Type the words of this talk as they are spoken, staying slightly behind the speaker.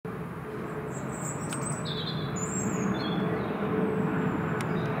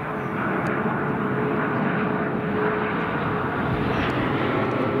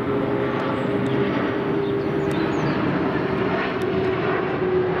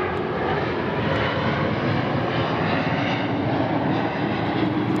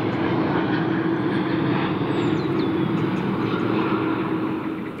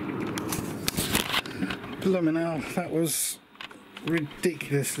terminal. That was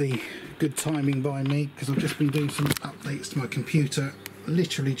ridiculously good timing by me, because I've just been doing some updates to my computer.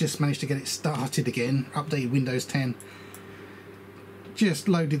 Literally just managed to get it started again, updated Windows 10. Just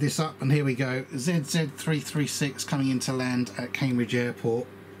loaded this up and here we go. ZZ336 coming into land at Cambridge Airport.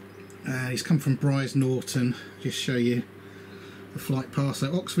 He's come from Bryce Norton. Just show you the flight path.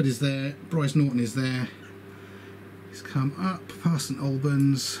 So Oxford is there, Bryce Norton is there. He's come up past St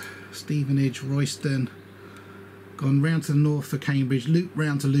Albans, Stevenage, Royston, gone round to the north for Cambridge, looped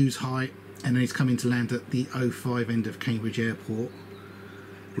round to Lewes Height, and then he's coming to land at the 05 end of Cambridge Airport,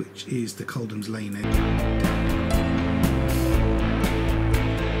 which is the Coldham's Lane end.